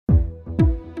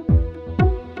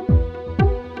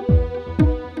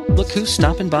look who's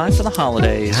stopping by for the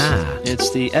holidays.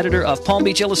 It's the editor of Palm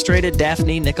Beach Illustrated,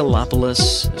 Daphne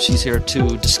Nikolopoulus. She's here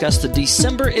to discuss the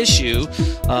December issue,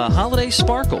 Holiday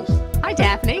Sparkle. Hi,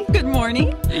 Daphne. Good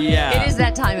morning. Yeah. It is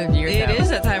that time of year, It is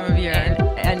that time of year.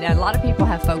 And a lot of people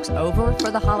have folks over for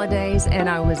the holidays, and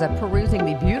I was perusing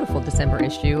the beautiful December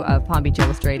issue of Palm Beach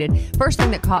Illustrated. First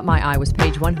thing that caught my eye was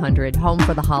page 100, Home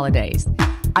for the Holidays.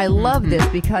 I love this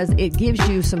because it gives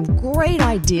you some great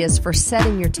ideas for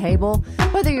setting your table,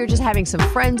 whether you're just having some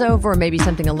friends over or maybe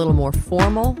something a little more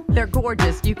formal. They're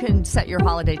gorgeous. You can set your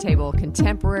holiday table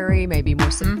contemporary, maybe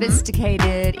more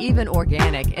sophisticated, even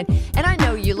organic. And I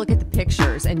know you look at the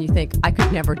pictures and you think, I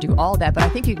could never do all that, but I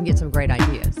think you can get some great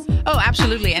ideas. Oh,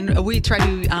 absolutely. And we try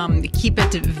to keep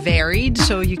it varied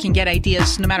so you can get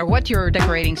ideas no matter what your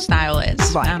decorating style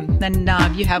is. Right. Then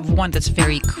you have one that's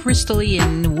very crystally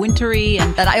and wintry,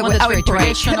 and one that's very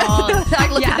traditional. I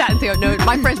look at that and think, no,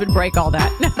 my friends would break all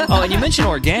that. Oh, and you mentioned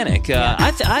organic.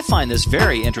 I find this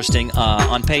very interesting.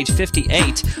 On page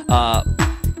 58,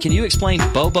 can you explain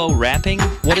Bobo wrapping?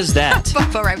 What is that?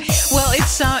 Bobo wrap. Well,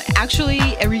 it's actually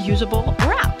a reusable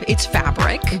wrap. It's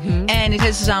fabric, and it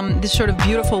has this sort of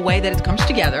beautiful way that it comes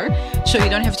together, so you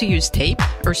don't have to use tape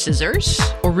or scissors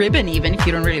or ribbon even if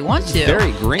you don't really want to.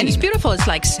 Very green. And it's beautiful. It's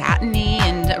like satiny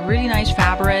and really nice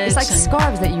fabric. It's like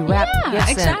scarves that you wrap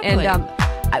gifts exactly. in.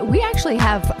 And we actually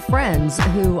have friends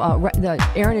who,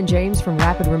 Aaron and James from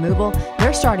Rapid Removal,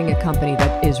 they're starting a company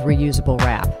that is reusable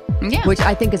wrap. Yeah. Which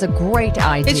I think is a great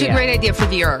idea. It's a great idea for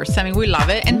the earth. I mean, we love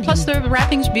it. And plus, the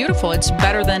wrapping's beautiful. It's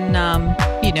better than,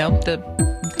 the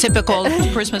typical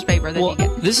Christmas paper that you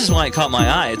get. This is why it caught my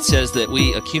eye. It says that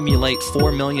we accumulate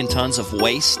 4 million tons of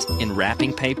waste in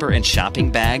wrapping paper and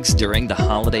shopping bags during the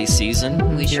holiday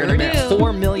season. We here sure in America. do.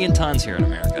 4 million tons here in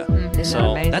America.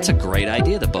 So that's a great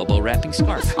idea, the Bobo wrapping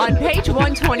scarf. On page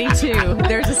 122,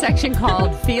 there's a section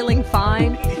called Feeling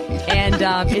Fine, and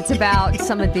it's about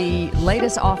some of the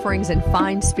latest offerings in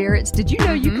fine spirits. Did you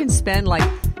know you can spend like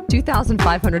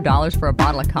 $2,500 for a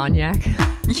bottle of cognac?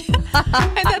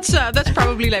 And that's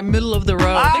probably like middle of the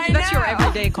road. That's your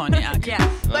everyday cognac.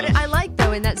 Yeah, but I like,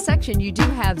 though, in that section, you do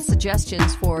have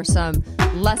suggestions for some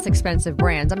less expensive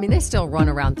brands. I mean, they still run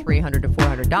around $300 to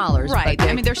 $400. Right.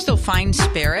 I mean, they're still fine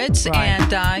spirits. Right.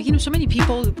 And, so many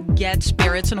people get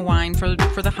spirits and wine for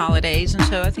the holidays. And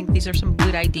so I think these are some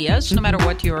good ideas, no matter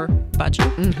what your budget.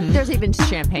 There's even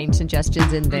champagne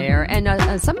suggestions in there. And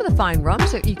some of the fine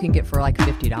rums that you can get for like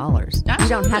 $50. Absolutely. You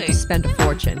don't have to spend a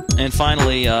fortune. And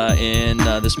finally, in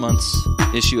this month's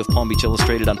issue of Palm Beach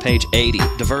Illustrated on page 80,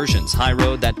 diversions, high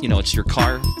road, it's your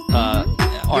car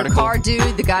article. Your car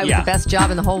dude, the guy with the best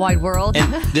job in the whole wide world.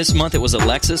 And this month it was a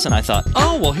Lexus, and I thought,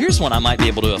 oh, well, here's one I might be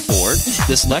able to afford,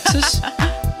 this Lexus.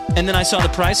 And then I saw the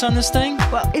price on this thing.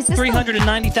 Well, is this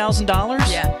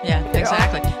 $390,000? Yeah,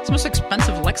 exactly. It's the most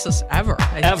expensive Lexus ever.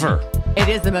 Ever. It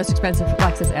is the most expensive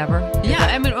Lexus ever. Yeah,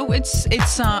 I mean,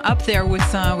 it's up there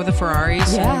with the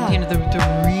Ferraris and the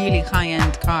really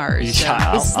high-end cars. So.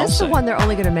 Yeah, Is this the one they're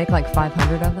only going to make like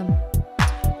 500 of them?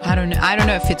 I don't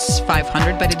know if it's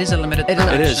 500, but it is a limited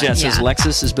production. It is, yeah. It says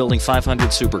Lexus is building 500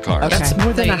 supercars. Okay. That's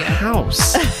more than a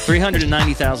house.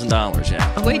 $390,000,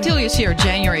 yeah. Wait till you see our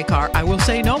January car. I will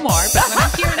say no more, but when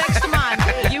it's here next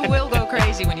month, you will go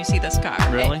crazy when you see this car.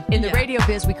 Really? In the radio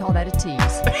biz, we call that a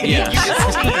tease. Yeah. You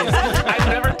just tease. I've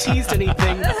never teased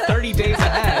anything 30 days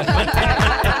ahead.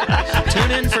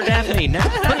 Tune in for Daphne. Put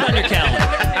it on your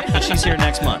calendar. She's here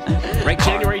next month. Right,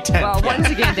 January 10th. Well, once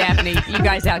again, Daphne, you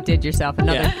guys outdid yourself.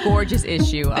 Another gorgeous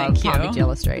issue of Palm Beach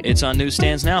Illustrated. It's on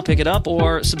newsstands now. Pick it up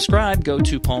or subscribe. Go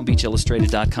to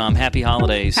palmbeachillustrated.com. Happy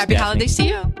holidays. Happy Daphne. holidays to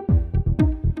you.